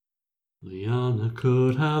Lyanna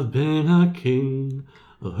could have been a king,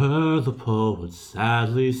 of her the poets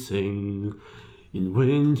sadly sing. In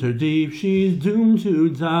Winterdeep she's doomed to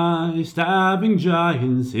die, stabbing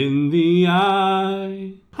giants in the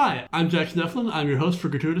eye. Hi, I'm Jack Snefflin. I'm your host for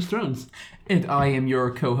Gratuitous Thrones. And I am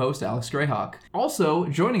your co-host, Alex Greyhawk. Also,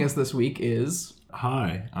 joining us this week is...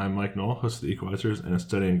 Hi, I'm Mike Knoll, host of The Equalizers and a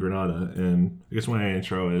study in Granada, and I guess my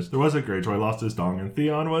intro is, there was a Greyjoy lost his dong, and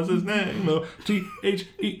Theon was his name,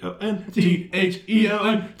 T-H-E-O-N,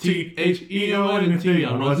 T-H-E-O-N, T-H-E-O-N, and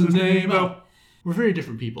Theon was his name, We're very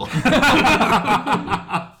different people.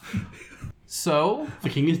 So... The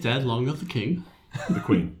king is dead, long live the king. The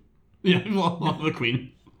queen. Yeah, long live the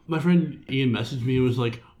queen. My friend Ian messaged me and was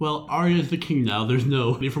like, well, Arya's the king now. There's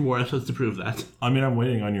no need for more episodes to prove that. I mean, I'm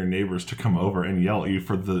waiting on your neighbors to come over and yell at you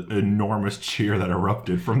for the enormous cheer that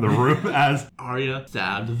erupted from the room as Arya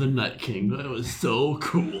stabbed the Night King. That was so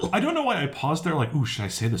cool. I don't know why I paused there like, ooh, should I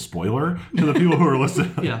say the spoiler to the people who are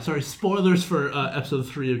listening? Yeah, sorry, spoilers for episode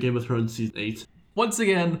 3 of Game of Thrones season 8. Once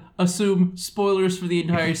again, assume spoilers for the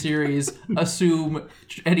entire series, assume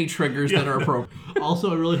any triggers that are appropriate.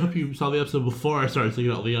 Also, I really hope you saw the episode before I started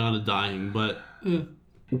thinking about Lyanna dying, but...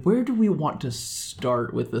 Where do we want to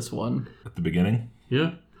start with this one? At the beginning?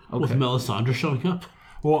 Yeah. Okay. With Melisandre showing up.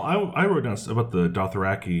 Well, I wrote down about the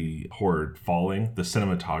Dothraki horde falling, the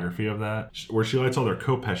cinematography of that, where she lights all their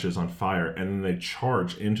kopeshes on fire, and then they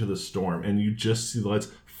charge into the storm, and you just see the lights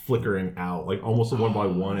flickering out, like almost one by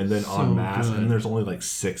one, and then en masse, and there's only like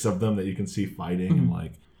 6 of them that you can see fighting, and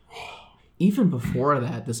like... Even before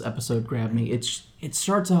that, this episode grabbed me. It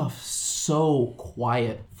starts off so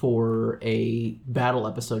quiet for a battle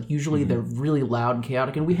episode. Usually they're really loud and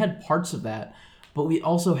chaotic, and we had parts of that, but we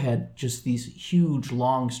also had just these huge,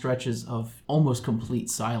 long stretches of almost complete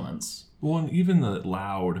silence. Well, and even the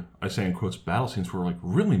loud, I say in quotes, battle scenes were like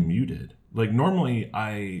really muted. Like normally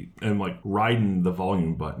I am like riding the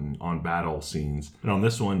volume button on battle scenes, and on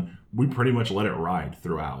this one, we pretty much let it ride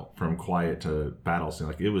throughout from quiet to battle scene.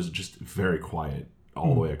 Like it was just very quiet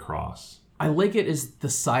all the way across. I like it as the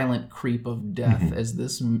silent creep of death as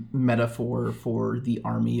this metaphor for the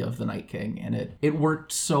army of the Night King, and it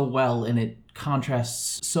worked so well, and it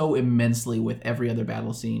contrasts so immensely with every other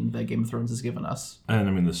battle scene that Game of Thrones has given us. And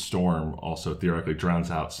I mean, the storm also theoretically drowns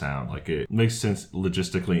out sound. Like it makes sense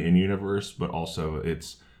logistically in universe, but also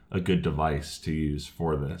it's a good device to use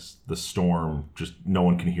for this. The storm, just no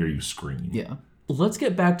one can hear you scream. Yeah. Let's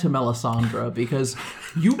get back to Melisandre, because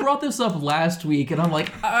you brought this up last week, and I'm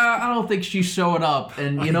like, I don't think she's showing up.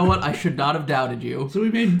 And you know what? I should not have doubted you. So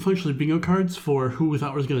we made functionally bingo cards for who we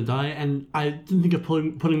thought was going to die, and I didn't think of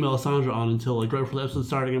putting Melisandre on until like right before the episode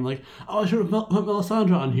started. I'm like, oh, I should have put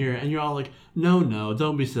Melisandre on here. And you're all like, no,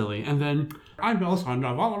 don't be silly. And then, I'm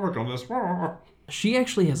Melisandre, I'll never do this. She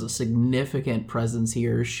actually has a significant presence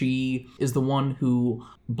here. She is the one who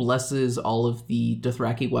blesses all of the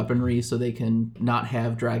Dothraki weaponry so they can not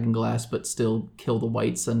have dragonglass but still kill the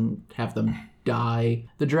whites and have them die.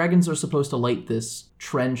 The dragons are supposed to light this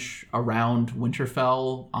trench around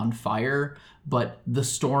Winterfell on fire, but the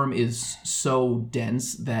storm is so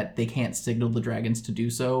dense that they can't signal the dragons to do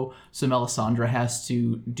so, so Melisandre has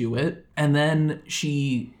to do it. And then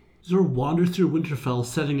she sort of wanders through Winterfell,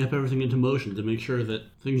 setting up everything into motion to make sure that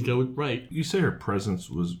things go right. You say her presence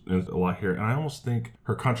was a lot here, and I almost think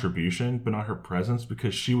her contribution, but not her presence,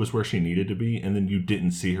 because she was where she needed to be, and then you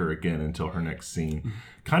didn't see her again until her next scene.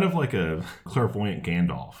 Kind of like a clairvoyant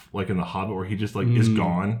Gandalf, like in The Hobbit, where he just like is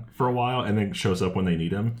gone for a while and then shows up when they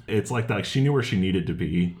need him. It's like that. Like, she knew where she needed to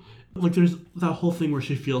be. Like there's that whole thing where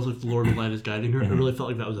she feels like the Lord of Light is guiding her. I really felt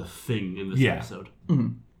like that was a thing in this episode.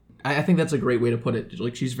 I think that's a great way to put it.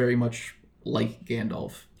 Like, she's very much like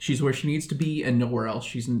Gandalf. She's where she needs to be and nowhere else.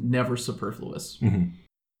 She's never superfluous.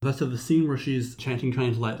 That's the scene where she's chanting,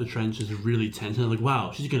 trying to light the trench is really tense. And I'm like,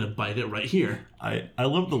 wow, she's going to bite it right here. I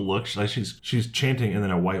love the look. Like she's chanting, and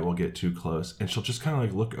then a white will get too close, and she'll just kind of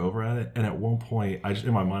like look over at it. And at one point,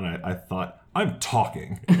 in my mind, I thought, I'm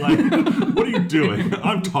talking. Like, what are you doing?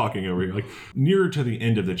 I'm talking over here. Like, nearer to the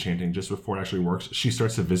end of the chanting, just before it actually works, she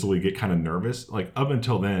starts to visibly get kind of nervous. Like, up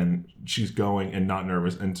until then, she's going and not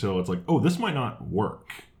nervous until it's like, oh, this might not work.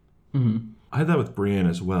 I had that with Brienne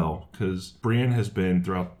as well, because Brienne has been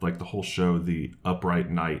throughout like the whole show the upright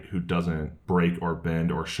knight who doesn't break or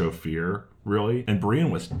bend or show fear, really. And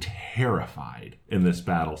Brienne was terrified in this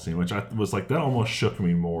battle scene, which I was like, that almost shook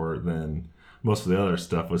me more than most of the other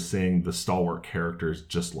stuff, was seeing the stalwart characters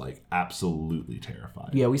just like absolutely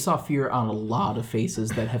terrified. Yeah, we saw fear on a lot of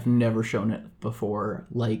faces that have never shown it before,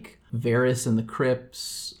 like Varys in the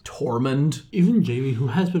crypts, Tormund. Even Jaime, who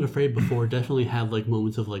has been afraid before, definitely had like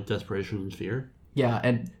moments of like desperation and fear. Yeah,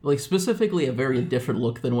 and like specifically a very different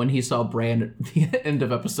look than when he saw Bran at the end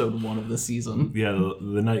of episode 1 of the season. Yeah,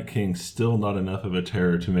 the Night King still not enough of a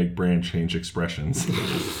terror to make Bran change expressions.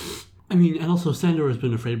 I mean, and also Sandor has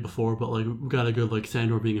been afraid before, but like we got a good like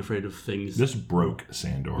Sandor being afraid of things. This broke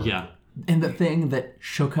Sandor. Yeah. And the thing that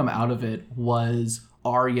shook him out of it was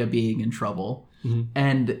Arya being in trouble.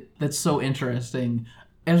 And that's so interesting.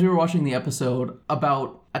 As we were watching the episode,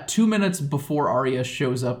 about 2 minutes before Arya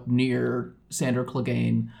shows up near Sandor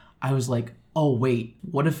Clegane, I was like, oh wait,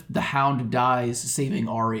 what if the Hound dies saving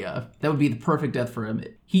Arya? That would be the perfect death for him.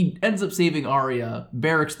 He ends up saving Arya.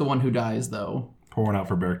 Beric's the one who dies, though. Pour one out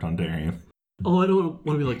for Beric Dondarrion. Although I don't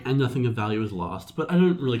want to be like, and nothing of value is lost, but I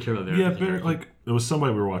don't really care about Beric. Yeah, Beric, like, it was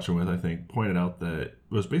somebody we were watching with, I think, pointed out that it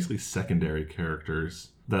was basically secondary characters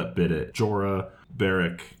that bit it. Jorah,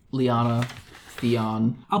 Beric. Lyanna,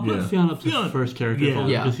 Theon. I'll put Theon up to first character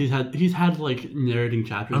Yeah. because he's had like narrating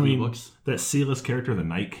chapters in the books. That Sealess character, the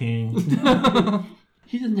Night King.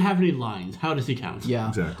 He doesn't have any lines. How does he count? Yeah.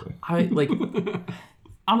 Exactly. I like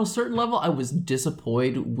on a certain level I was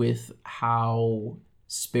disappointed with how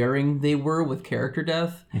sparing they were with character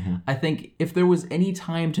death. I think if there was any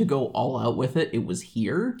time to go all out with it, it was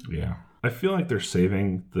here. Yeah. I feel like they're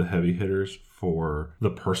saving the heavy hitters for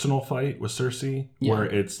the personal fight with Cersei, where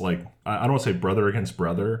it's like, I don't want to say brother against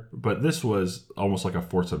brother, but this was almost like a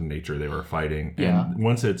force of nature they were fighting. And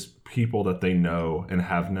once it's people that they know and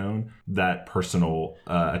have known, that personal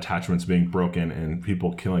attachment's being broken and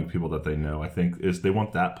people killing people that they know, I think is they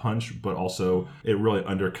want that punch, but also it really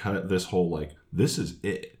undercut this whole like, this is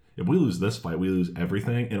it. If we lose this fight, we lose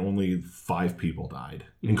everything, and only 5 people died,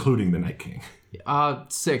 including the Night King.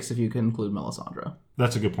 6 if you can include Melisandre.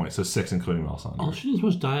 That's a good point. So 6, including Melisandre. All she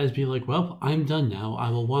needs to die is be like, well, I'm done now. I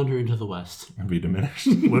will wander into the west. And be diminished,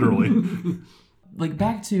 literally. Like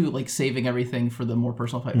back to like saving everything for the more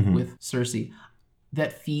personal fight with Cersei.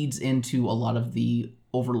 That feeds into a lot of the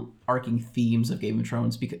overarching themes of Game of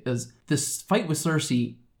Thrones, because this fight with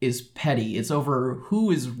Cersei is petty. It's over who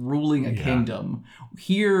is ruling a kingdom.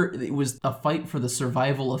 Here, it was a fight for the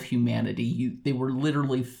survival of humanity. They were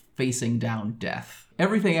literally facing down death.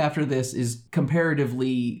 Everything after this is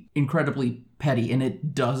comparatively incredibly petty, and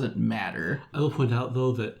it doesn't matter. I will point out,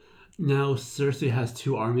 though, that now Cersei has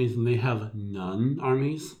 2 armies, and they have none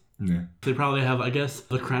armies. Yeah. They probably have, I guess,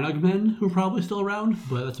 the Crannog men, who are probably still around,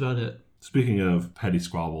 but that's about it. Speaking of petty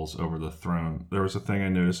squabbles over the throne, there was a thing I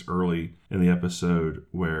noticed early in the episode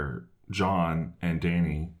where Jon and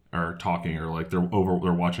Dany are talking, or like they're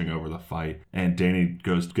watching over the fight, and Dany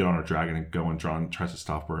goes to get on her dragon and go, and Jon tries to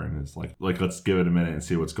stop her and is like let's give it a minute and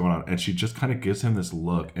see what's going on, and she just kind of gives him this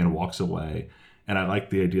look and walks away. And I like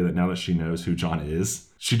the idea that now that she knows who Jon is,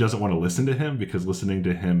 she doesn't want to listen to him, because listening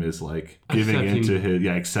to him is like giving into his,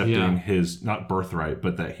 accepting his, not birthright,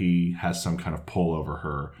 but that he has some kind of pull over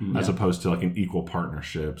her, as opposed to like an equal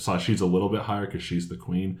partnership. So she's a little bit higher because she's the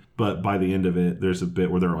queen. But by the end of it, there's a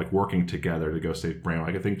bit where they're like working together to go save Bran.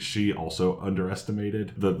 Like I think she also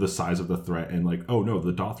underestimated the size of the threat, and like, oh no,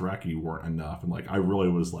 the Dothraki weren't enough. And like, I really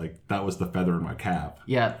was like, that was the feather in my cap.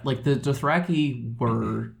 Yeah, like the Dothraki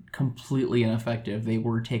were completely ineffective. They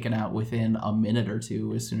were taken out within a minute or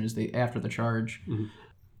two as soon as after the charge.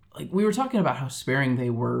 Like we were talking about how sparing they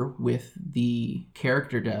were with the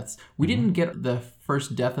character deaths. We didn't get the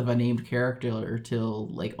first death of a named character till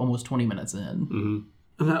like almost 20 minutes in.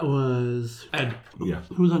 And that was Ed. Yeah.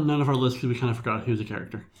 Who was on none of our lists because we kind of forgot he was a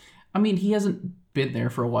character. I mean, he hasn't been there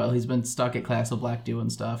for a while. He's been stuck at Castle Black doing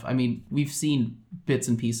stuff. I mean, we've seen bits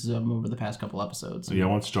and pieces of him over the past couple episodes. Yeah,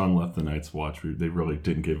 once Jon left the Night's Watch, they really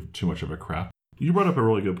didn't give too much of a crap. You brought up a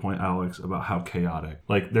really good point, Alex, about how chaotic.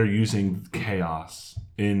 Like, they're using chaos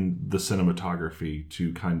in the cinematography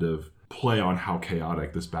to kind of play on how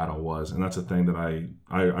chaotic this battle was. And that's a thing that I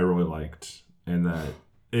really liked. And that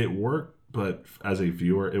it worked, but as a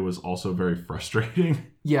viewer, it was also very frustrating.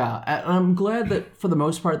 Yeah, I'm glad that for the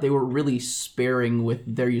most part, they were really sparing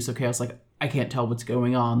with their use of chaos. Like, I can't tell what's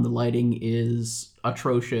going on. The lighting is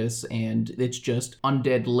atrocious, and it's just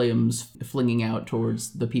undead limbs flinging out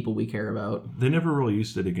towards the people we care about. They never really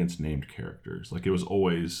used it against named characters. Like, it was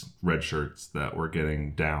always red shirts that were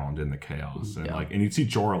getting downed in the chaos. And and you'd see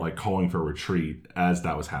Jorah like calling for retreat as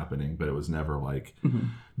that was happening, but it was never like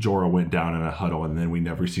Jorah went down in a huddle and then we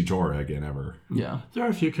never see Jorah again ever. Yeah. There are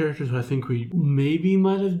a few characters who I think we maybe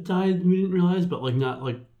might have died and we didn't realize, but like not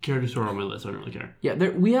like characters who are on my list. I don't really care. Yeah,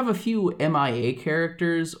 we have a few MIA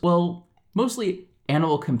characters. Well, mostly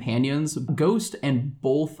animal companions. Ghost and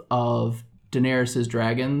both of Daenerys'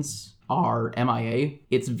 dragons are MIA.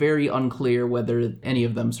 It's very unclear whether any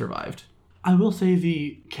of them survived. I will say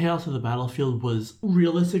the chaos of the battlefield was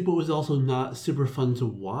realistic, but was also not super fun to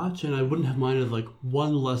watch, and I wouldn't have minded like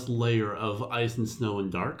one less layer of ice and snow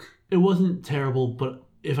and dark. It wasn't terrible, but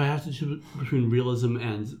if I have to choose between realism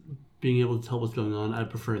and being able to tell what's going on, I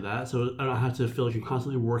prefer that. So I don't have to feel like I'm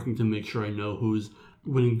constantly working to make sure I know who's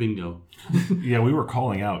winning bingo. Yeah, we were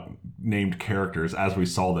calling out named characters as we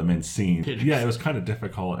saw them in scene. Yeah, it was kind of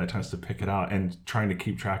difficult at times to pick it out and trying to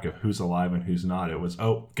keep track of who's alive and who's not. It was,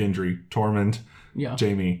 Gendry, Tormund,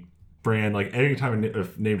 Jaime, Bran. Like, anytime a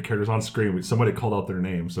named character's on screen, somebody called out their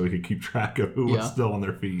name so we could keep track of who was still on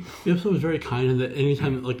their feet. The episode was very kind in that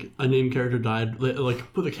anytime like a named character died, they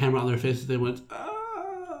like put the camera on their faces, they went,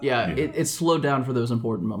 Yeah, it slowed down for those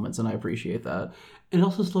important moments, and I appreciate that. It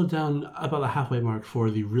also slowed down about the halfway mark for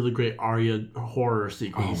the really great Arya horror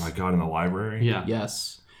sequence. Oh my god, in the library? Yeah.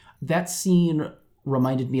 Yes. That scene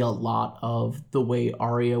reminded me a lot of the way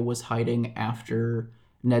Arya was hiding after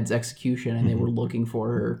Ned's execution and they were looking for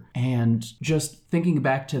her. And just thinking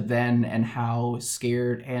back to then and how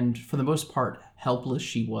scared and, for the most part, helpless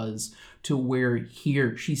she was, to where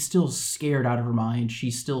here she's still scared out of her mind.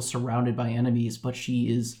 She's still surrounded by enemies, but she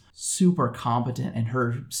is super competent, and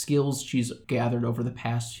her skills she's gathered over the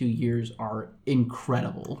past 2 years are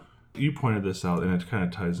incredible. You pointed this out, and it kind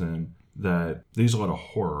of ties in that they use a lot of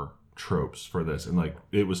horror tropes for this, and like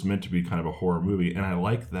it was meant to be kind of a horror movie, and I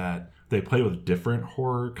like that they play with different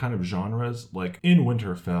horror kind of genres. Like in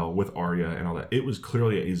Winterfell with Arya and all that, it was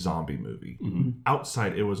clearly a zombie movie.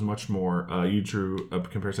 Outside, it was much more, you drew a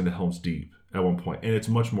comparison to Helm's Deep at one point, and it's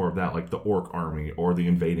much more of that, like the orc army or the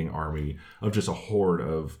invading army of just a horde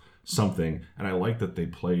of something. And I like that they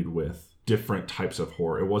played with different types of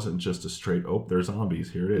horror. It wasn't just a straight, they're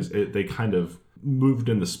zombies, here it is. They kind of moved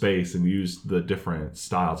into space and used the different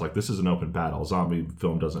styles. Like, this is an open battle. Zombie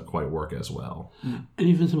film doesn't quite work as well. And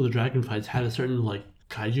even some of the dragon fights had a certain like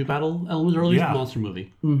kaiju battle element, or at least a monster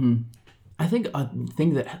movie. I think a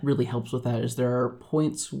thing that really helps with that is there are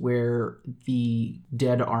points where the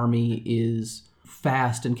dead army is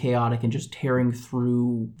fast and chaotic and just tearing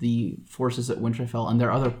through the forces at Winterfell, and there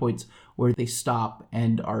are other points where they stop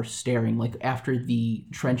and are staring, like after the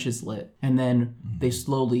trench is lit, and then they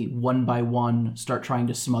slowly, one by one, start trying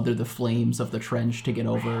to smother the flames of the trench to get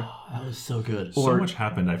over. That was so good. So much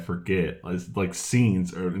happened, I forget, like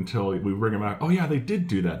scenes, or until we bring them out. Oh yeah, they did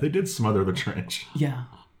do that. They did smother the trench. Yeah.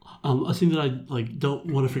 A scene that I like don't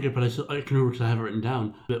want to forget, but I can remember because I have it written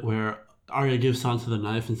down, but where Arya gives Sansa the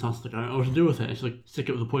knife, and Sansa's like, I don't know what to do with it. And she's like, stick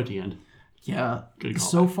it with a pointy end. Yeah.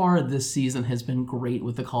 So far, this season has been great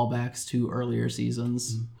with the callbacks to earlier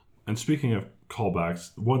seasons. And speaking of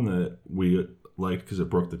callbacks, one that we liked because it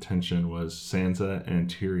broke the tension was Sansa and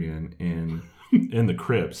Tyrion in the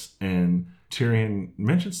crypts. And Tyrion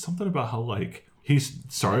mentioned something about how, like, he's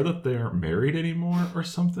sorry that they're married anymore or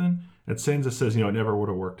something. And Sansa says, it never would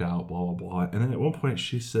have worked out, blah, blah, blah. And then at one point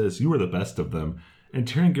she says, you were the best of them. And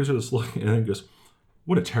Tyrion gives her this look and then goes,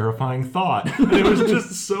 what a terrifying thought. And it was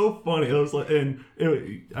just so funny. It was like,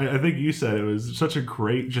 I think you said it was such a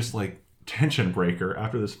great, just like tension breaker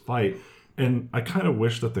after this fight. And I kind of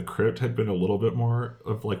wish that the crypt had been a little bit more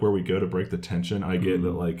of like where we go to break the tension. I get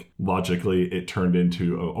that like logically it turned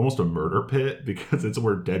into almost a murder pit because it's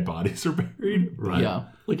where dead bodies are buried. Right. Yeah.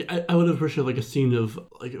 Like I would have appreciated like a scene of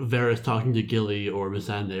like Varys talking to Gilly or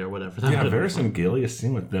Missandei or whatever. Varys and Gilly, a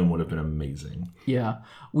scene with them would have been amazing. Yeah.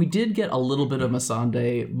 We did get a little bit of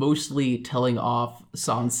Missandei, mostly telling off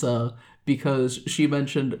Sansa because she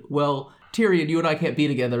mentioned, well, Tyrion, you and I can't be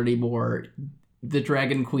together anymore. The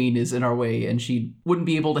Dragon Queen is in our way, and she wouldn't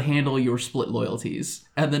be able to handle your split loyalties.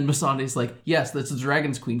 And then Missandei's like, yes, that's the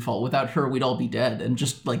Dragon's Queen fault. Without her, we'd all be dead, and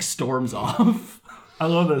just, like, storms off. I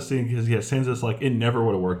love that scene because, Sansa's like, it never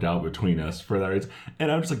would have worked out between us for that reason.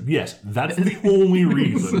 And I'm just like, yes, that's the only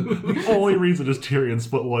reason. The only reason is Tyrion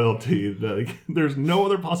split loyalty. Like, there's no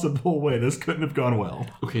other possible way this couldn't have gone well.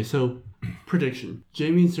 Okay, so, prediction.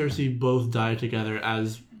 Jaime and Cersei both die together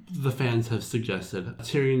as the fans have suggested.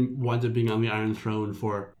 Tyrion winds up being on the Iron Throne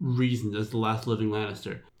for reasons as the last living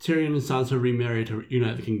Lannister. Tyrion and Sansa remarry to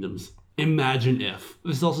unite the kingdoms. Imagine if.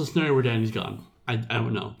 This is also a scenario where Dany's gone. I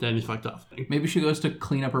don't know. Dany's fucked off. Maybe she goes to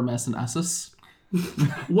clean up her mess in Essos.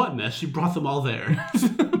 What mess? She brought them all there.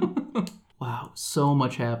 Wow, so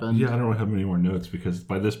much happened. Yeah, I don't have any more notes because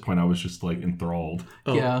by this point I was just like enthralled.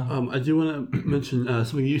 I do want to mention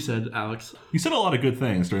something you said, Alex. You said a lot of good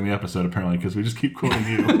things during the episode apparently because we just keep quoting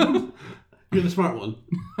you. You're the smart one.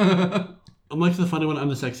 I'm like the funny one, I'm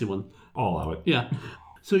the sexy one. I'll allow it. Yeah.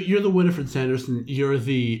 So you're the Winifred Sanderson. You're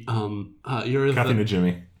the Kathy and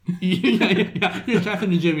Jimmy. Yeah. You're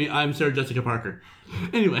Jackson and Jimmy. I'm Sarah Jessica Parker.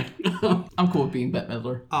 Anyway. I'm cool with being Bette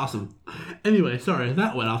Midler. Awesome. Anyway, sorry,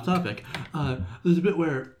 that went off topic. There's a bit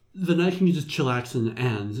where the Night King is just chillaxing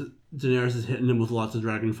and Daenerys is hitting him with lots of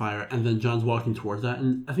dragon fire, and then Jon's walking towards that.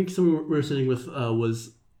 And I think someone we were sitting with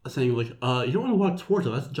was saying, like, you don't want to walk towards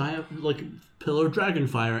it. That's a giant, like, pillar of dragon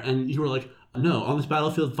fire. And you were like, no, on this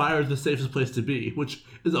battlefield, fire is the safest place to be, which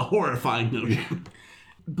is a horrifying notion.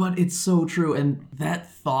 But it's so true, and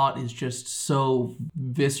that thought is just so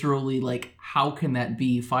viscerally, like, how can that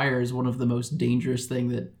be? Fire is one of the most dangerous thing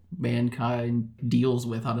that mankind deals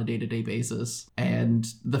with on a day-to-day basis. And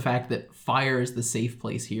the fact that fire is the safe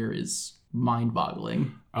place here is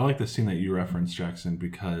mind-boggling. I like the scene that you referenced, Jackson,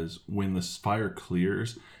 because when the fire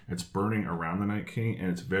clears, it's burning around the Night King, and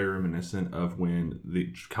it's very reminiscent of when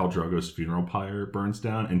the Khal Drogo's funeral pyre burns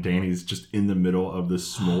down, and Dany's just in the middle of this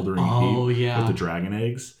smoldering heap with the dragon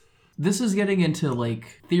eggs. This is getting into,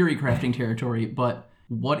 like, theory crafting territory, but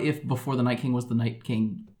what if before the Night King was the Night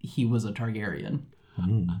King, he was a Targaryen?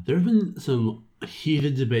 There have been some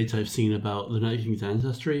heated debates I've seen about the Night King's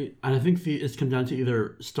ancestry, and I think it's come down to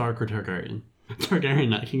either Stark or Targaryen. Targaryen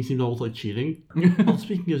Night King seems almost like cheating. Well,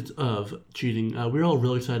 speaking of cheating, we were all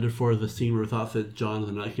really excited for the scene where we thought that Jon and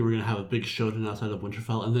the Night King were going to have a big showdown outside of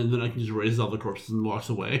Winterfell, and then the Night King just raises all the corpses and walks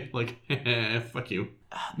away. Like, fuck you.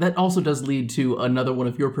 That also does lead to another one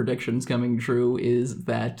of your predictions coming true, is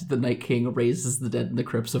that the Night King raises the dead in the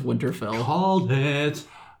crypts of Winterfell. Called it.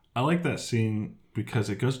 I like that scene because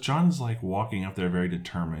it goes, Jon's like walking up there very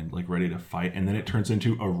determined, like ready to fight, and then it turns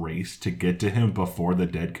into a race to get to him before the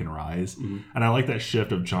dead can rise. Mm-hmm. And I like that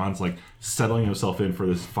shift of Jon's like settling himself in for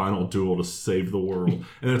this final duel to save the world. And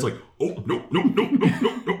then it's like, oh, no.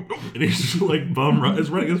 And he's just like is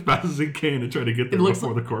running as fast as he can to try to get there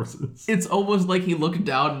before the corpses. It's almost like he looked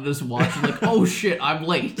down at his watch and like, oh shit, I'm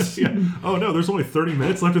late. Yeah. Oh no, there's only 30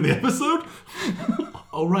 minutes left in the episode?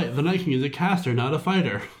 Oh right, the Night King is a caster, not a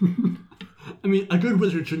fighter. I mean, a good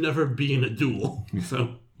wizard should never be in a duel,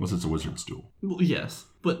 so... Unless it's a wizard's duel. Well, yes,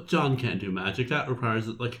 but Jon can't do magic. That requires,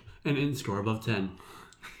 like, an int score above 10.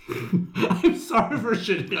 I'm sorry for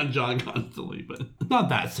shitting on Jon constantly, but not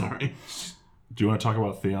that sorry. Do you want to talk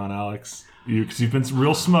about Theon, Alex? Because you've been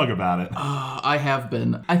real smug about it. I have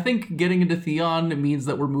been. I think getting into Theon means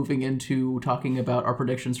that we're moving into talking about our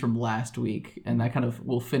predictions from last week, and that kind of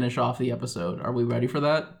will finish off the episode. Are we ready for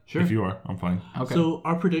that? Sure. If you are, I'm fine. Okay. So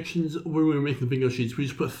our predictions, when we were making the bingo sheets, we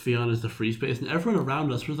just put Theon as the free space, and everyone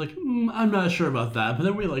around us was like, I'm not sure about that. But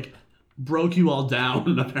then we, like, broke you all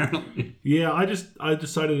down, apparently. Yeah, I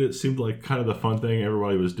decided it seemed like kind of the fun thing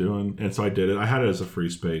everybody was doing, and so I did it. I had it as a free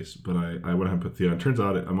space, but I went ahead and put Theon. Turns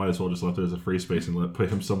out I might as well just left it as a free space and put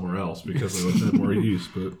him somewhere else because I would have more use.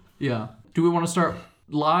 But yeah. Do we want to start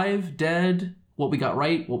live, dead, what we got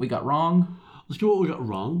right, what we got wrong? Let's do what we got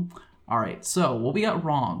wrong. All right, so what we got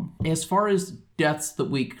wrong. As far as deaths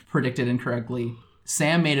that we predicted incorrectly,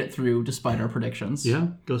 Sam made it through despite our predictions. Yeah,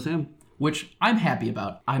 go Sam. Which I'm happy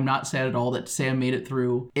about. I'm not sad at all that Sam made it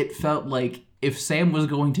through. It felt like if Sam was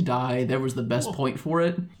going to die, there was the best point for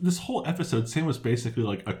it. This whole episode, Sam was basically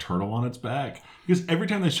like a turtle on its back. Because every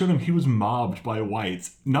time they showed him, he was mobbed by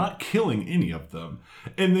whites, not killing any of them.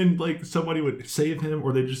 And then like somebody would save him,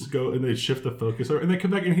 or they'd just go and they'd shift the focus, and they'd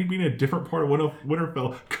come back and he'd be in a different part of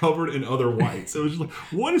Winterfell covered in other whites. It was just like,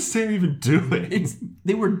 what is Sam even doing?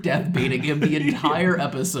 They were death baiting him the entire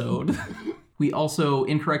episode. We also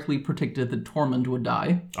incorrectly predicted that Tormund would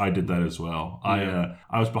die. I did that as well. Yeah.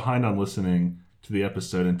 I was behind on listening to the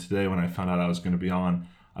episode, and today when I found out I was going to be on,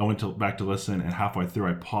 I went back to listen, and halfway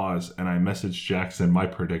through I paused, and I messaged Jackson my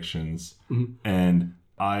predictions, and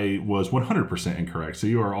I was 100% incorrect. So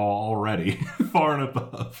you are all already far and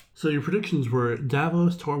above. So your predictions were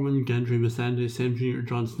Davos, Tormund, Gendry, Missandei, Sam Jr.,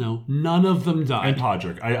 Jon Snow. None of them died. And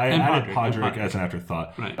Podrick. I added Podrick as an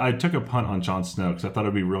afterthought. Right. I took a punt on Jon Snow because I thought it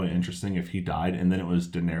would be really interesting if he died, and then it was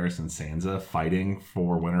Daenerys and Sansa fighting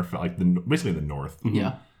for Winterfell, like basically the North.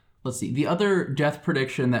 Yeah. Let's see. The other death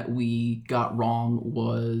prediction that we got wrong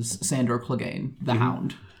was Sandor Clegane, the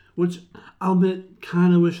Hound. Which, I'll admit,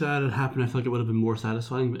 kind of wish that had happened. I feel like it would have been more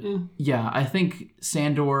satisfying, but Yeah, I think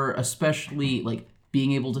Sandor, especially, like,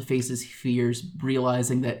 being able to face his fears,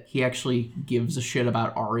 realizing that he actually gives a shit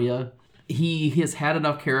about Arya. He has had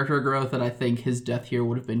enough character growth that I think his death here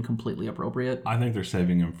would have been completely appropriate. I think they're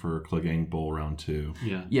saving him for Clegane Bull round 2.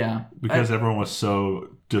 Yeah. Because everyone was so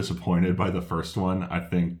disappointed by the first one, I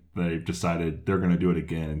think they've decided they're going to do it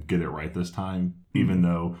again and get it right this time, even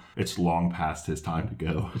though it's long past his time to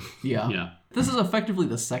go. Yeah. This is effectively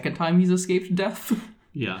the second time he's escaped death.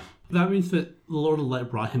 Yeah. That means that the Lord of Light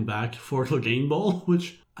brought him back for Clegane Bowl,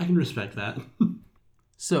 which I can respect that.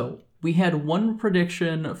 So, We had one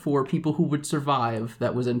prediction for people who would survive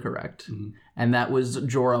that was incorrect, and that was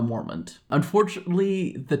Jorah Mormont.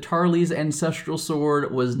 Unfortunately, the Tarly's ancestral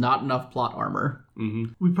sword was not enough plot armor.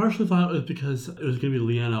 We partially thought it was because it was going to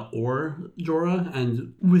be Lyanna or Jorah,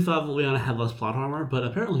 and we thought that Lyanna had less plot armor, but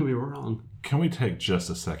apparently we were wrong. Can we take just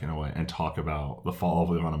a second away and talk about the fall of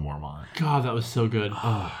Lyanna Mormont? God, that was so good.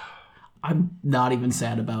 I'm not even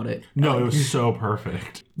sad about it. No, it was so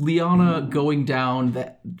perfect. Lyanna going down,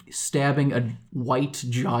 stabbing a white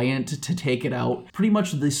giant to take it out. Pretty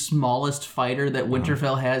much the smallest fighter that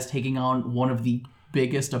Winterfell has, taking on one of the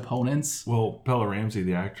biggest opponents. Well, Bella Ramsey,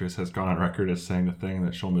 the actress, has gone on record as saying the thing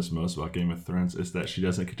that she'll miss most about Game of Thrones is that she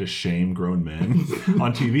doesn't get to shame grown men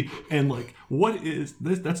on TV. And like, what is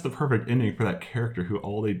this? That's the perfect ending for that character who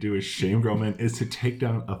all they do is shame grown men, is to take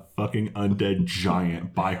down a fucking undead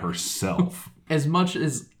giant by herself. As much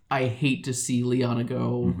as I hate to see Lyanna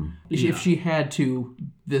go, if she had to,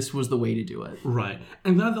 this was the way to do it. Right.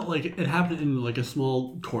 And glad that like it happened in like a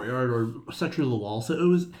small courtyard or section of the wall, so it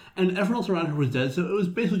was, and everyone else around her was dead, so it was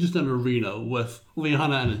basically just an arena with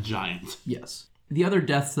Lyanna and a giant. Yes. The other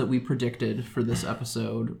deaths that we predicted for this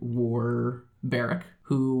episode were Beric,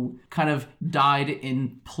 who kind of died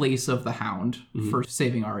in place of the Hound for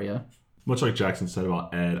saving Arya. Much like Jackson said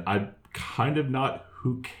about Ed, I'm kind of not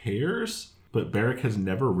who cares, but Beric has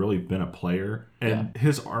never really been a player. And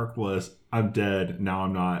his arc was, I'm dead, now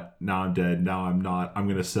I'm not, now I'm dead, now I'm not. I'm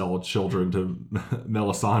going to sell children to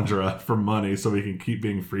Melisandre for money so we can keep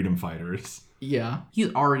being freedom fighters. Yeah,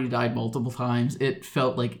 he's already died multiple times. It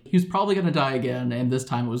felt like he was probably going to die again, and this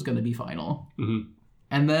time it was going to be final.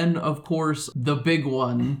 And then, of course, the big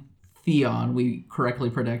one, Theon, we correctly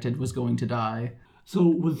predicted was going to die. So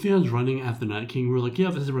when Theon's running at the Night King, we were like,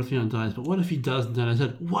 yeah, this is where Theon dies, but what if he doesn't? And I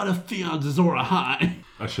said, what if Theon's Azor Ahai?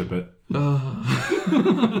 I ship it.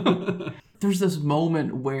 There's this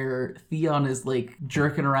moment where Theon is like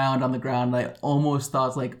jerking around on the ground, and I almost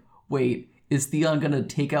thought, like, wait, is Theon gonna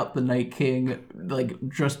take out the Night King like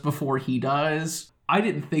just before he dies? I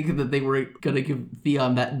didn't think that they were gonna give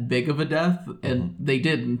Theon that big of a death, and they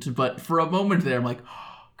didn't. But for a moment there, I'm like,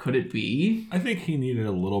 could it be? I think he needed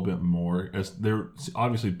a little bit more, as they're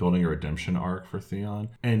obviously building a redemption arc for Theon.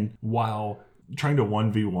 And while trying to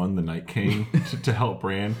 1v1 the Night King to help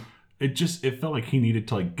Bran, it felt like he needed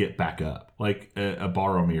to like get back up, like a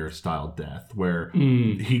Boromir style death where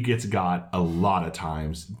he gets got a lot of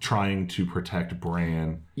times trying to protect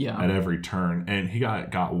Bran at every turn, and he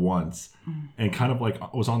got once and kind of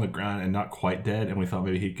like was on the ground and not quite dead, and we thought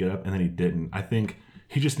maybe he'd get up, and then he didn't. I think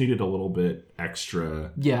he just needed a little bit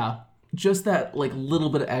extra. Yeah. Just that, like, little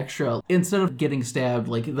bit of extra. Instead of getting stabbed,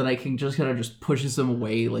 like, the Night King just kind of just pushes him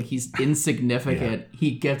away. Like, he's insignificant.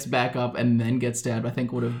 He gets back up and then gets stabbed, I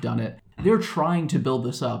think would have done it. They're trying to build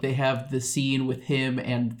this up. They have the scene with him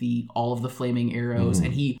and all of the flaming arrows,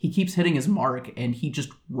 and he keeps hitting his mark, and he just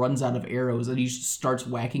runs out of arrows, and he just starts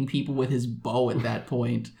whacking people with his bow at that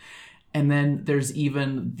point. And then there's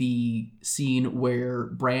even the scene where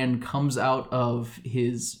Bran comes out of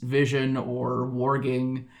his vision or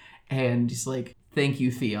warging, and he's like, thank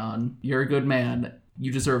you, Theon. You're a good man.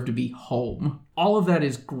 You deserve to be home. All of that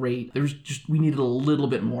is great. We needed a little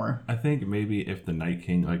bit more. I think maybe if the Night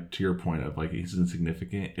King, like to your point of like he's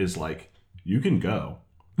insignificant, is like, you can go.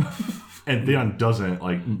 And Theon doesn't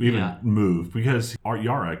like even move because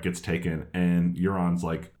Yara gets taken and Euron's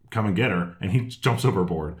like, come and get her, and he jumps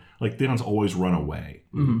overboard. Like, Theon's always run away.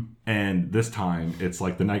 And this time, it's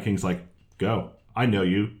like the Night King's like, go. I know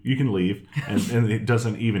you. You can leave. And it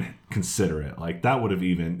doesn't even consider it. Like, that would have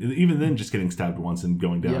even then just getting stabbed once and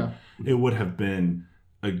going down, it would have been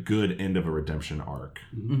a good end of a redemption arc.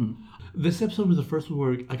 This episode was the first one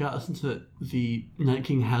where I got a sense that the Night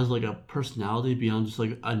King has like a personality beyond just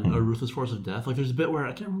like a ruthless force of death. Like, there's a bit where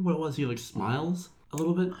I can't remember what it was. He like smiles a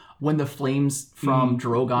little bit when the flames from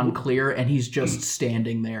Drogon clear and he's just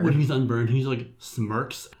standing there. When he's unburned, he's like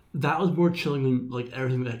smirks. That was more chilling than like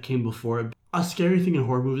everything that came before it. A scary thing in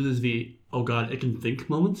horror movies is the oh god, it can think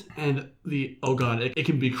moment, and the oh god, it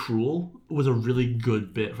can be cruel was a really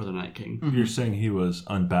good bit for the Night King. You're saying he was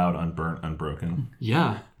unbowed, unburnt, unbroken.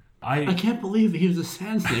 Yeah. I can't believe that he was a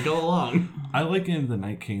sand snake all along. I like in the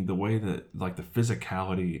Night King the way that like the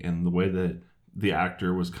physicality and the way that the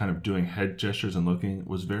actor was kind of doing head gestures and looking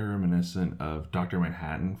was very reminiscent of Dr.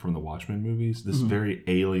 Manhattan from the Watchmen movies. This very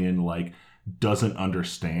alien, like, doesn't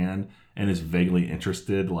understand and is vaguely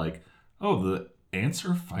interested, like, oh, the ants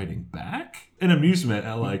are fighting back? An amusement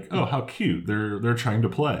at like, oh, how cute. They're trying to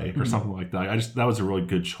play or something like that. That was a really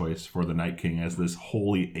good choice for the Night King as this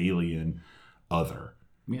wholly alien other.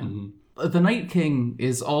 Yeah. The Night King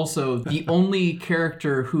is also the only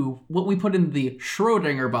character who, what we put in the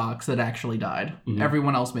Schrodinger box, that actually died.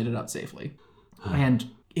 Everyone else made it out safely. And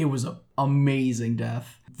it was an amazing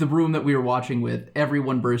death. The room that we were watching with,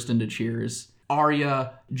 everyone burst into cheers.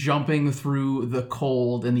 Arya jumping through the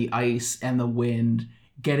cold and the ice and the wind,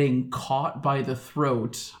 getting caught by the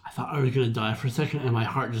throat. I thought I was going to die for a second, and my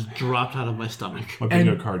heart just dropped out of my stomach. My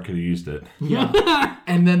bingo card could have used it. Yeah.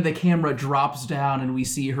 And then the camera drops down and we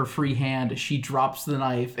see her free hand. She drops the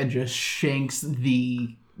knife and just shanks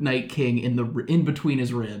the Night King in between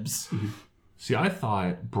his ribs. See, I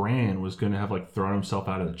thought Bran was going to have like thrown himself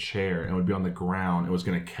out of the chair and would be on the ground and was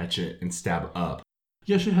going to catch it and stab up.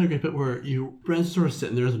 You actually had a great bit where Bran's sort of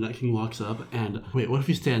sitting there as the Night King walks up, and wait, what if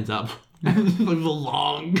he stands up? Like the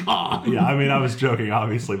long gone. Yeah, I mean, I was joking,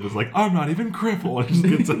 obviously, but it's like, I'm not even crippled. And just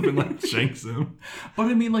gets up and like shanks him. But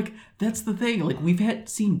I mean, like, that's the thing. Like, we've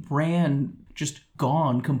seen Bran just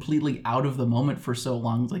gone completely out of the moment for so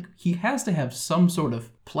long. Like, he has to have some sort of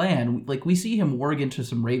plan. Like, we see him warg into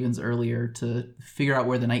some ravens earlier to figure out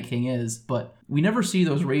where the Night King is, but we never see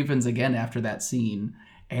those ravens again after that scene.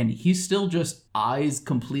 And he's still just eyes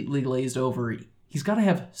completely glazed over. He's got to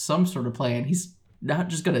have some sort of plan. He's not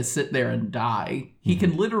just going to sit there and die. He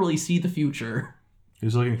can literally see the future.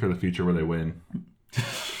 He's looking for the future where they win.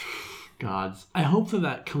 Gods. I hope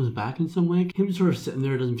that comes back in some way. Him just sort of sitting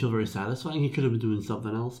there doesn't feel very satisfying. He could have been doing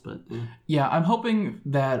something else, but yeah. Yeah, I'm hoping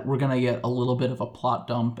that we're going to get a little bit of a plot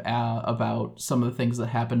dump about some of the things that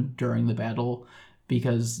happened during the battle,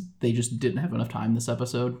 because they just didn't have enough time this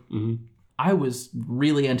episode. I was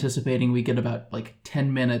really anticipating we get about like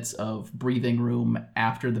 10 minutes of breathing room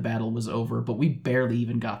after the battle was over, but we barely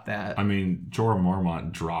even got that. I mean, Jorah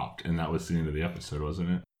Mormont dropped, and that was the end of the episode, wasn't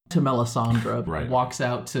it? To Melisandre Right. walks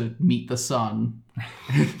out to meet the sun.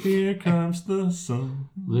 Here comes the sun.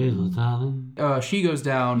 Little darling. She goes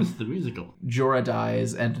down, This is the musical. Jorah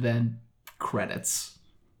dies, and then credits.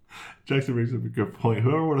 Jackson brings up a good point.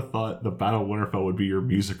 Whoever would have thought the Battle of Winterfell would be your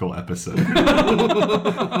musical episode?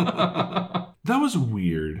 That was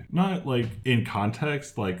weird. Not like in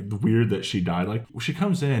context, like weird that she died. Like she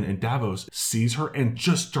comes in and Davos sees her and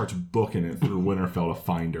just starts booking it through Winterfell to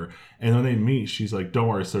find her. And when they meet, she's like, "Don't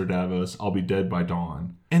worry, Sir Davos, I'll be dead by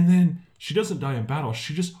dawn." And then she doesn't die in battle.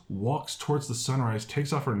 She just walks towards the sunrise,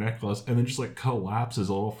 takes off her necklace, and then just like collapses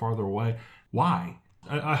a little farther away. Why?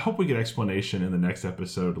 I hope we get explanation in the next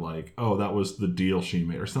episode, like, oh, that was the deal she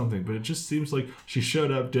made or something. But it just seems like she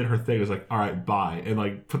showed up, did her thing, was like, all right, bye, and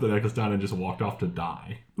like put the necklace down and just walked off to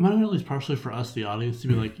die. Might have been at least partially for us, the audience, to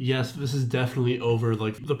be like, yes, this is definitely over.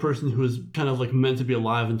 Like, the person who is kind of like meant to be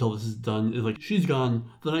alive until this is done is like, she's gone.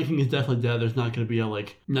 The Night King is definitely dead. There's not going to be a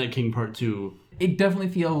like Night King Part 2. It definitely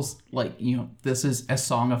feels like, you know, this is a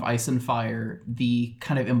Song of Ice and Fire. The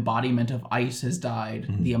kind of embodiment of ice has died.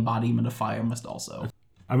 Mm-hmm. The embodiment of fire must also.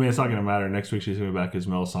 I mean, it's not going to matter. Next week she's going to be back as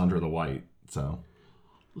Melisandre the White, so.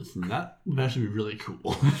 Listen, that would actually be really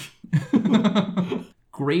cool.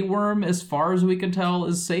 Grey Worm, as far as we can tell,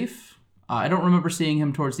 is safe. I don't remember seeing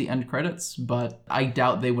him towards the end credits, but I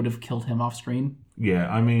doubt they would have killed him off screen. Yeah,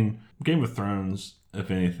 I mean, Game of Thrones, if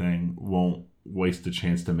anything, won't waste a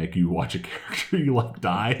chance to make you watch a character you like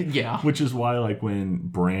die. Yeah. Which is why, like, when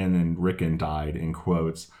Bran and Rickon died, in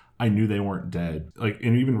quotes, I knew they weren't dead. Like,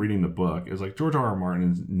 and even reading the book, it's like George R.R.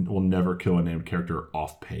 Martin will never kill a named character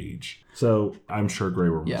off page. So I'm sure Grey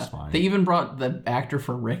Worm was fine. They even brought the actor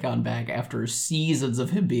for Rickon back after seasons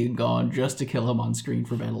of him being gone just to kill him on screen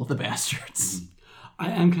for Battle of the Bastards.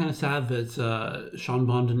 I am kind of sad that Sean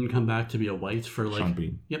Bond didn't come back to be a white for like... Sean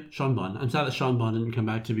Bean. Yep, Sean Bond. I'm sad that Sean Bond didn't come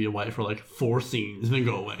back to be a white for like 4 scenes and then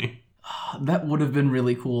go away. That would have been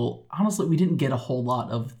really cool. Honestly, we didn't get a whole lot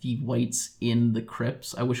of the whites in the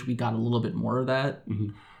crypts. I wish we got a little bit more of that. Mm-hmm.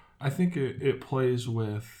 I think it plays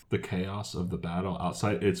with the chaos of the battle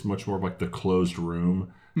outside. It's much more like the closed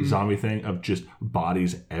room zombie thing of just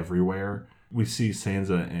bodies everywhere. We see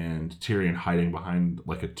Sansa and Tyrion hiding behind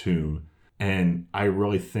like a tomb. And I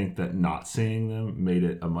really think that not seeing them made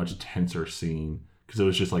it a much tenser scene. Because it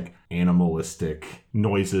was just like animalistic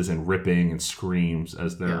noises and ripping and screams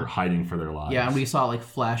as they're hiding for their lives. Yeah, and we saw like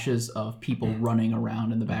flashes of people running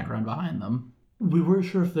around in the background behind them. We weren't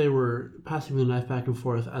sure if they were passing the knife back and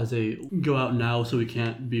forth as a go out now so we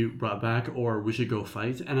can't be brought back, or we should go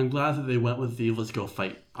fight. And I'm glad that they went with the let's go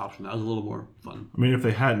fight option. That was a little more fun. I mean, if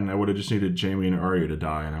they hadn't, I would have just needed Jaime and Arya to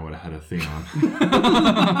die and I would have had a Theon.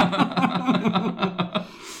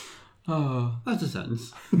 That's a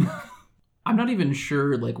sentence. I'm not even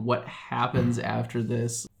sure like what happens after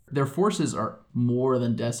this. Their forces are more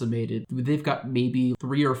than decimated. They've got maybe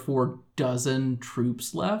 3 or 4 dozen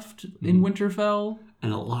troops left in Winterfell.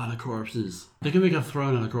 And a lot of corpses. They can make a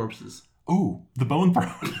throne out of corpses. Oh, the Bone Throne.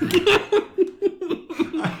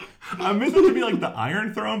 I meant it to be like the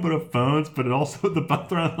Iron Throne, but of bones, but it also, the Bone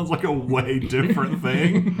Throne sounds like a way different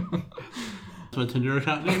thing. That's my Tinder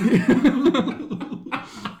account name.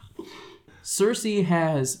 Cersei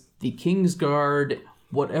has the Kingsguard,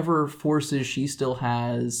 whatever forces she still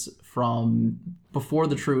has from before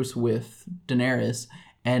the truce with Daenerys,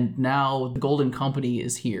 and now the Golden Company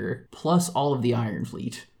is here, plus all of the Iron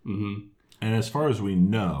Fleet. Mm-hmm. And as far as we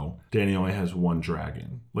know, Dany only has one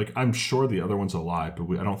dragon. Like, I'm sure the other one's alive, but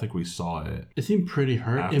I don't think we saw it. It seemed pretty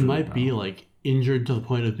hurt. After It the might be battle. like injured to the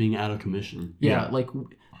point of being out of commission. Yeah, like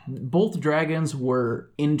both dragons were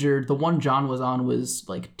injured. The one Jon was on was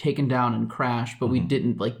like taken down and crashed, but we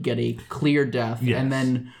didn't like get a clear death. Yes. And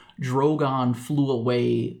then Drogon flew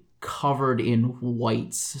away covered in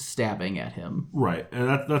whites stabbing at him. Right.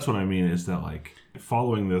 And that's what I mean is that, like,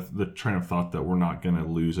 following the train of thought that we're not going to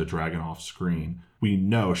lose a dragon off screen, we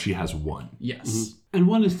know she has one. Yes. And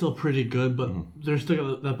one is still pretty good, but there's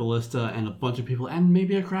still that ballista and a bunch of people and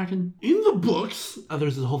maybe a kraken. In the books,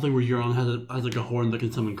 there's this whole thing where Euron has like a horn that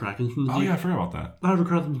can summon krakens from the Oh, deep. yeah, I forgot about that. I would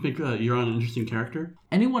require them to make Euron an interesting character.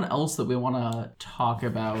 Anyone else that we want to talk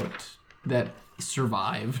about that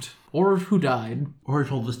survived or who died? Or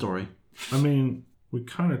told the story. I mean, we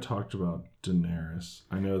kind of talked about Daenerys.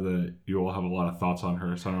 I know that you all have a lot of thoughts on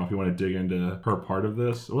her, so I don't know if you want to dig into her part of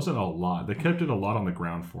this. It wasn't a lot. They kept it a lot on the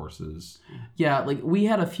ground forces. Yeah, like we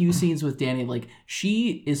had a few scenes with Dany. Like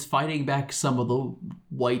she is fighting back some of the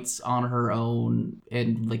whites on her own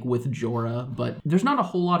and like with Jorah, but there's not a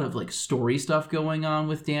whole lot of like story stuff going on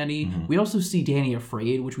with Dany. We also see Dany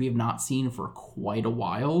afraid, which we have not seen for quite a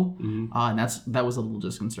while, and that was a little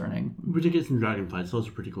disconcerting. We did get some dragon fights. Those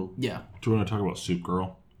are pretty cool. Yeah, Do you want to talk about Soup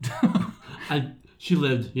Girl? She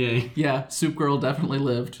lived, yay. yeah. Soup Girl definitely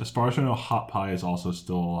lived. As far as I know, Hot Pie is also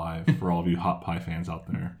still alive for all of you Hot Pie fans out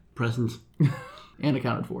there. Presents. And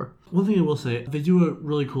accounted for. One thing I will say, they do a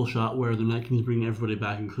really cool shot where the Night King's bringing everybody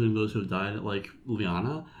back, including those who have died, like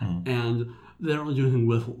Lyanna, and they don't really do anything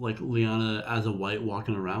with like Lyanna as a white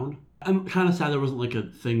walking around. I'm kind of sad there wasn't like a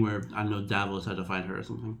thing where, I don't know, Davos had to find her or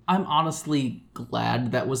something. I'm honestly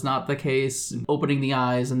glad that was not the case. Opening the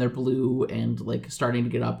eyes and they're blue and like starting to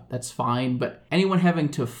get up, that's fine. But anyone having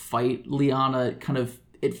to fight Lyanna kind of,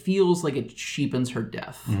 it feels like it cheapens her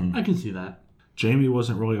death. I can see that. Jaime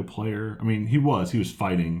wasn't really a player. I mean, he was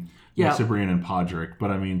fighting Brienne and Podrick. But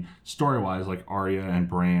I mean, story-wise, like Arya and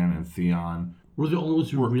Bran and Theon, Were the only ones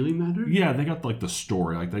who really mattered? yeah, they got like the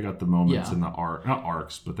story. Like they got the moments in the arc, not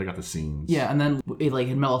arcs, but they got the scenes. Yeah, and then like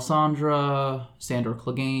in Melisandre, Sandor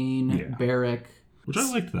Clegane, Beric. Which I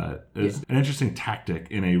liked that. It's an interesting tactic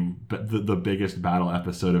in the biggest battle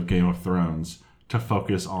episode of Game of Thrones to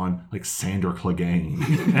focus on like Sandor Clegane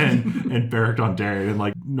and Beric Dondarrion and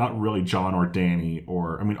like not really Jon or Dany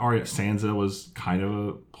or I mean Arya Sansa was kind of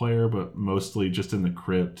a player but mostly just in the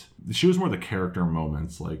crypt. She was more the character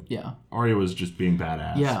moments like Arya was just being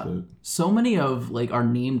badass. Yeah, but so many of like our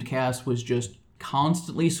named cast was just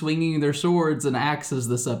constantly swinging their swords and axes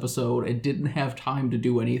this episode and didn't have time to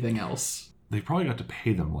do anything else. they probably got to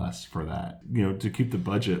pay them less for that. You know, to keep the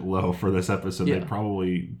budget low for this episode, they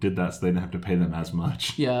probably did that so they didn't have to pay them as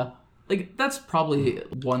much. Yeah. Like, that's probably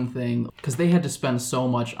one thing, because they had to spend so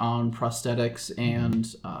much on prosthetics and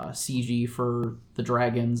CG for the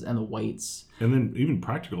dragons and the whites. And then even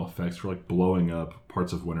practical effects for, like, blowing up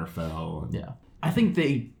parts of Winterfell. And... yeah. I think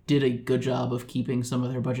they did a good job of keeping some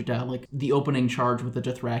of their budget down, like the opening charge with the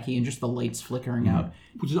Dothraki and just the lights flickering out.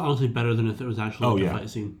 Which is honestly better than if it was actually a fight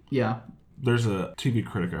scene. Yeah. There's a TV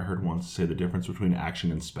critic I heard once say the difference between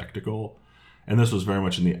action and spectacle. And this was very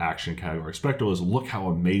much in the action category. Spectacle is, look how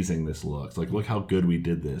amazing this looks. Like, look how good we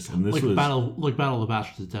did this. And this was... Battle of the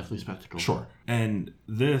Bastards is definitely spectacle. Sure. And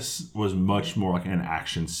this was much more like an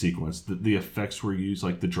action sequence. The effects were used,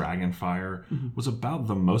 like the dragon fire, was about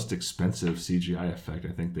the most expensive CGI effect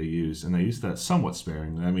I think they used. And they used that somewhat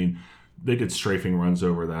sparingly. I mean, they did strafing runs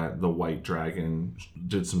over that. The white dragon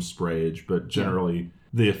did some sprayage, but generally...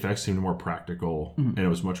 the effects seemed more practical, and it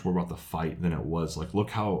was much more about the fight than it was like, look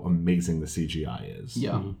how amazing the CGI is.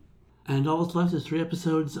 Yeah. And all that's left is 3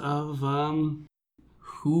 episodes of,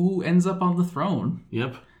 Who ends up on the throne?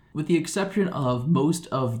 Yep. With the exception of most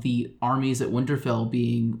of the armies at Winterfell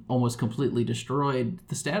being almost completely destroyed,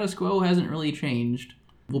 the status quo hasn't really changed.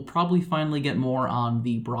 We'll probably finally get more on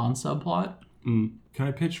the Bronn subplot. Can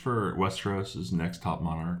I pitch for Westeros' next top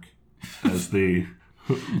monarch as the...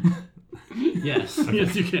 Yes.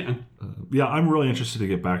 Yes, you can. Yeah, I'm really interested to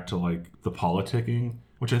get back to like the politicking,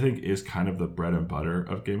 which I think is kind of the bread and butter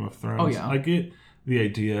of Game of Thrones. Oh, yeah. I get the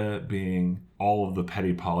idea being all of the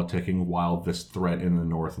petty politicking while this threat in the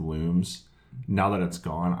north looms. now that it's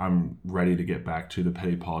gone, I'm ready to get back to the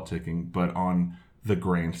petty politicking, but on the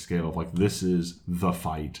grand scale of like, this is the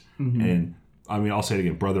fight. And I mean, I'll say it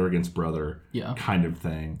again, brother against brother kind of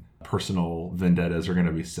thing. Personal vendettas are going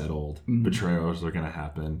to be settled. Betrayals are going to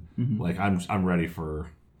happen. Like, I'm ready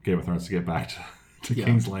for Game of Thrones to get back to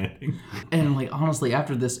King's Landing. And like, honestly,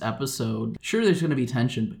 after this episode, sure, there's going to be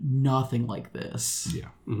tension, but nothing like this. Yeah.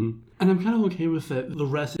 And I'm kind of okay with it. The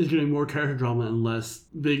rest is getting more character drama and less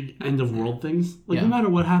big end of world things. Like, no matter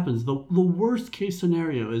what happens, the worst case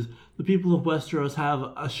scenario is the people of Westeros have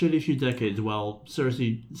a shitty few decades while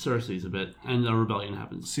Cersei's a bit, and a rebellion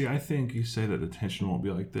happens. See, I think you say that the tension won't be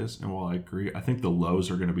like this, and while I agree, I think the lows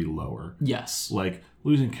are going to be lower. Yes. Like,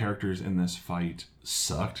 losing characters in this fight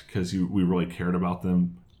sucked because we really cared about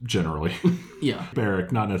them generally. Yeah.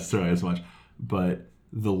 Beric, not necessarily as much, but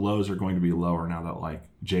the lows are going to be lower now that like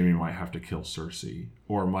Jaime might have to kill Cersei,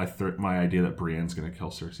 or my idea that Brienne's going to kill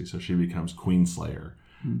Cersei, so she becomes Queenslayer,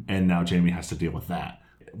 and now Jaime has to deal with that.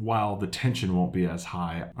 While the tension won't be as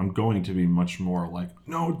high, I'm going to be much more like,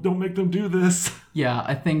 no, don't make them do this. Yeah,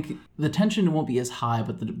 I think the tension won't be as high,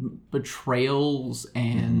 but the betrayals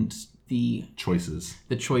and the choices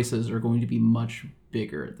are going to be much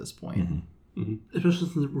bigger at this point. Especially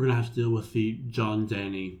since we're going to have to deal with the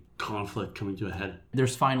Jon-Dany conflict coming to a head.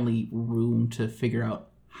 There's finally room to figure out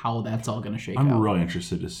how that's all going to shake out. I'm really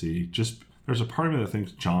interested to see. Just, there's a part of me that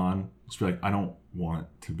thinks Jon will be like, I don't want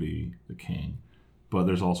to be the king. But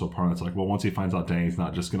there's also a part that's like, well, once he finds out Dany's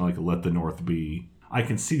not just going to like let the North be. I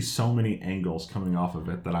can see so many angles coming off of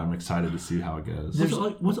it that I'm excited to see how it goes.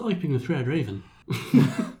 What's it like being a three-eyed raven?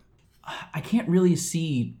 I can't really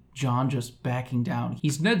see Jon just backing down.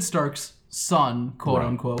 He's Ned Stark's son, quote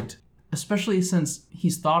unquote. Especially since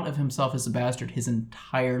he's thought of himself as a bastard his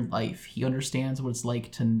entire life. He understands what it's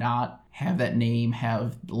like to not have that name,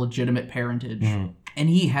 have legitimate parentage. And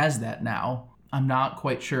he has that now. I'm not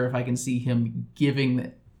quite sure if I can see him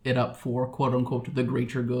giving it up for, quote unquote, the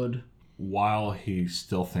greater good. While he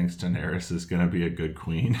still thinks Daenerys is going to be a good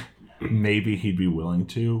queen, maybe he'd be willing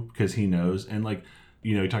to, because he knows. And like,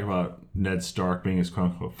 you talk about Ned Stark being his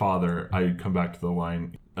quote unquote father. I come back to the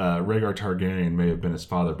line, Rhaegar Targaryen may have been his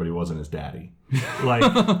father, but he wasn't his daddy.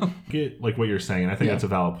 Like, get like what you're saying. And I think that's a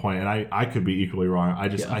valid point. And I could be equally wrong.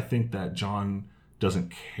 I think that Jon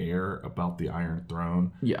doesn't care about the Iron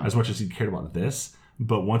Throne as much as he cared about this.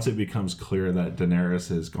 But once it becomes clear that Daenerys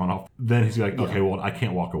has gone off, then he's like, okay, well, I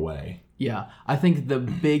can't walk away. Yeah, I think the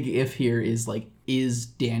big if here is like, is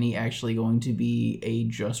Dany actually going to be a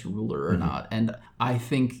just ruler or not? And I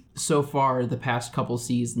think so far the past couple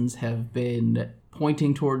seasons have been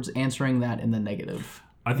pointing towards answering that in the negative.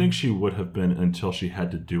 I think she would have been until she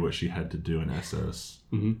had to do what she had to do in Essos.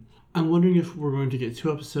 I'm wondering if we're going to get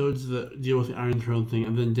 2 episodes that deal with the Iron Throne thing,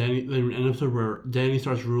 and then an episode where Dany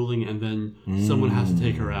starts ruling, and then someone has to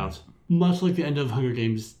take her out. Much like the end of Hunger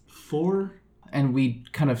Games 4. And we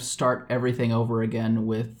kind of start everything over again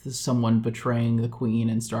with someone betraying the queen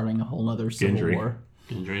and starting a whole other civil war.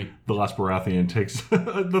 Gendry. The last Baratheon takes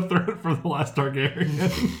the threat from the last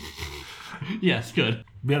Targaryen. Yes, good.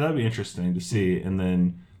 Yeah, that'd be interesting to see, and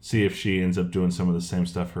then see if she ends up doing some of the same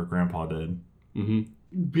stuff her grandpa did.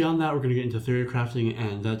 Beyond that, we're going to get into theory crafting,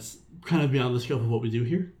 and that's kind of beyond the scope of what we do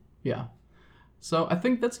here. Yeah. So I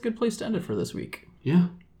think that's a good place to end it for this week. Yeah.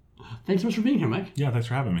 Thanks so much for being here, Mike. Yeah, thanks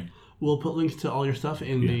for having me. We'll put links to all your stuff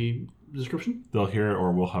in the description. They'll hear it,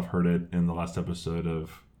 or we'll have heard it in the last episode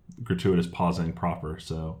of Gratuitous Pausing proper.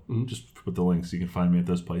 So just put the links. You can find me at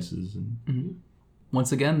those places. And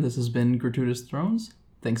Once again, this has been Gratuitous Thrones.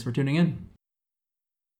 Thanks for tuning in.